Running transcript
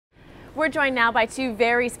We're joined now by two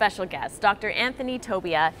very special guests, Dr. Anthony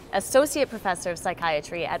Tobia, Associate Professor of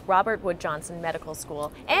Psychiatry at Robert Wood Johnson Medical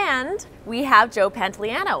School, and we have Joe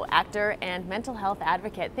Pantoliano, actor and mental health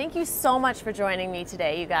advocate. Thank you so much for joining me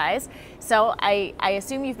today, you guys. So I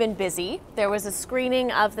assume you've been busy. There was a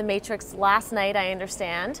screening of The Matrix last night, I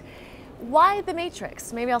understand. Why The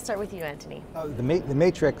Matrix? Maybe I'll start with you, Anthony. The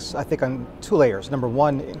Matrix, I think, on two layers. Number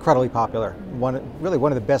one, incredibly popular. Really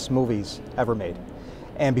one of the best movies ever made.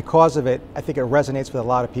 And because of it, I think it resonates with a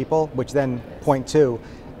lot of people, which then, point two,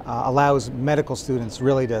 allows medical students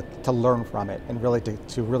really to learn from it and really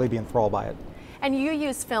to really be enthralled by it. And you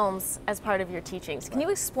use films as part of your teachings. Can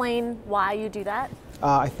you explain why you do that?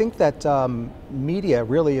 I think that media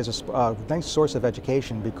really is a nice source of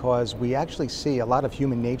education because we actually see a lot of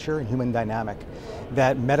human nature and human dynamic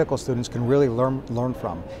that medical students can really learn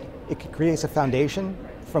from. It creates a foundation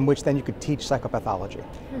from which then you could teach psychopathology.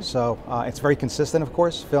 So it's very consistent, of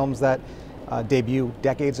course. Films that debut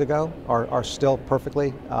decades ago are still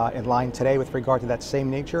perfectly in line today with regard to that same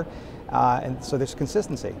nature. And so there's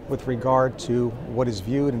consistency with regard to what is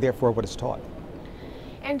viewed and therefore what is taught.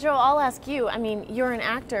 And Joe, I'll ask you, I mean, you're an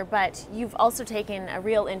actor, but you've also taken a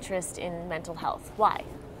real interest in mental health. Why?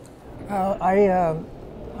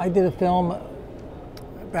 I did a film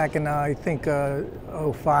back in, I think,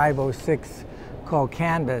 05, 06 called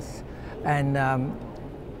Canvas, and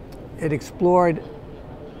it explored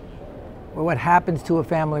what happens to a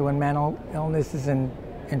family when mental illness is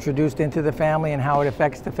introduced into the family and how it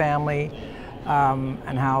affects the family,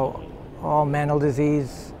 and how all mental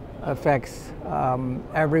disease affects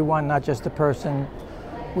everyone, not just the person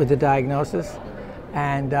with the diagnosis.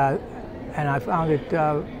 And I found it,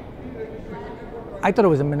 I thought it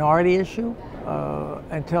was a minority issue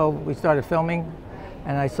until we started filming,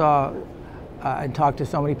 and I saw and talked to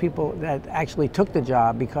so many people that actually took the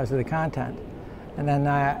job because of the content. And then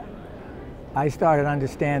I started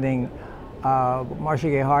understanding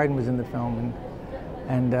Marcia Gay Harden was in the film,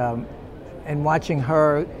 and watching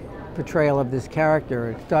her portrayal of this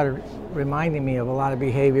character, it started reminding me of a lot of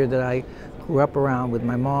behavior that I grew up around with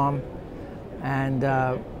my mom, and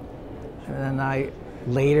then I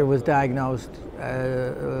later was diagnosed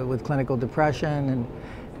with clinical depression,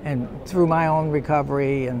 and through my own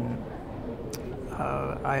recovery, and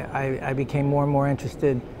I became more and more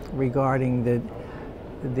interested regarding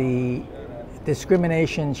the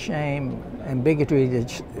discrimination, shame, and bigotry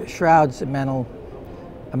that shrouds a mental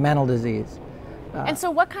disease. And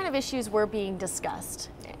so what kind of issues were being discussed?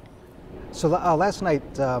 So last night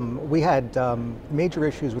we had major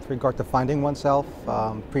issues with regard to finding oneself,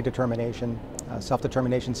 predetermination,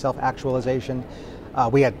 self-determination, self-actualization.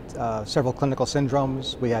 We had several clinical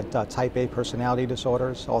syndromes. We had type A personality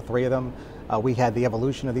disorders, all three of them. We had the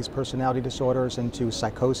evolution of these personality disorders into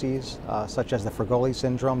psychoses, such as the Fragoli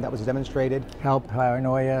syndrome that was demonstrated.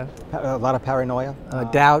 Paranoia. A lot of paranoia.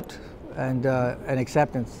 Doubt and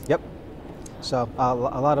acceptance. Yep. So a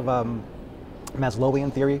lot of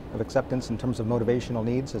Maslowian theory of acceptance in terms of motivational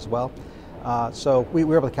needs as well. So we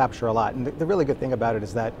were able to capture a lot. And the really good thing about it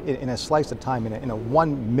is that in a slice of time, in a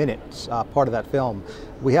 1 minute part of that film,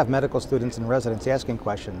 we have medical students and residents asking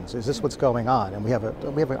questions. Is this what's going on? And we have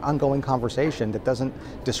an ongoing conversation that doesn't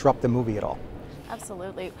disrupt the movie at all.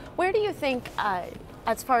 Absolutely. Where do you think,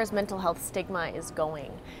 as far as mental health stigma is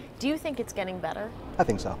going, do you think it's getting better? I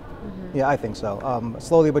think so. Yeah, I think so.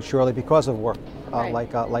 Slowly but surely, because of work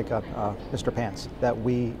like Mr. Pants, that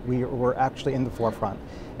we're actually in the forefront,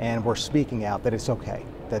 and we're speaking out that it's okay,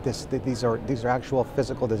 that these are actual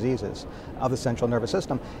physical diseases of the central nervous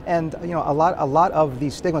system, and a lot of the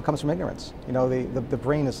stigma comes from ignorance. The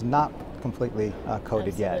brain is not completely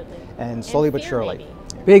coded yet, and slowly but surely. Maybe.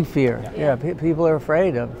 Big fear. Yeah, people are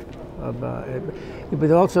afraid of it.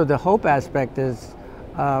 But also the hope aspect is.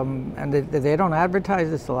 And they don't advertise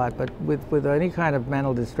this a lot, but with any kind of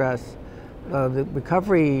mental distress, the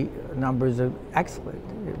recovery numbers are excellent.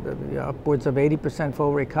 Upwards of 80%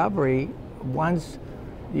 full recovery once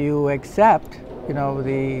you accept,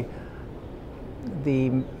 the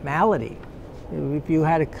malady. If you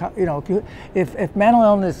had if mental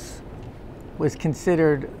illness was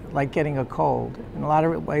considered like getting a cold, in a lot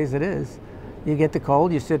of ways it is. You get the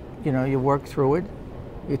cold, you sit, you work through it,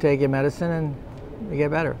 you take your medicine, and you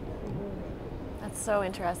get better. That's so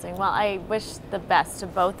interesting. Well, I wish the best to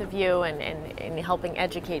both of you in helping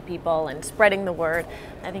educate people and spreading the word.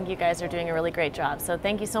 I think you guys are doing a really great job. So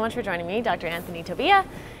thank you so much for joining me, Dr. Anthony Tobia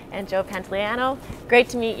and Joe Pantoliano. Great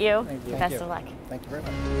to meet you. Thank you. Best of luck. Thank you very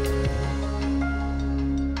much.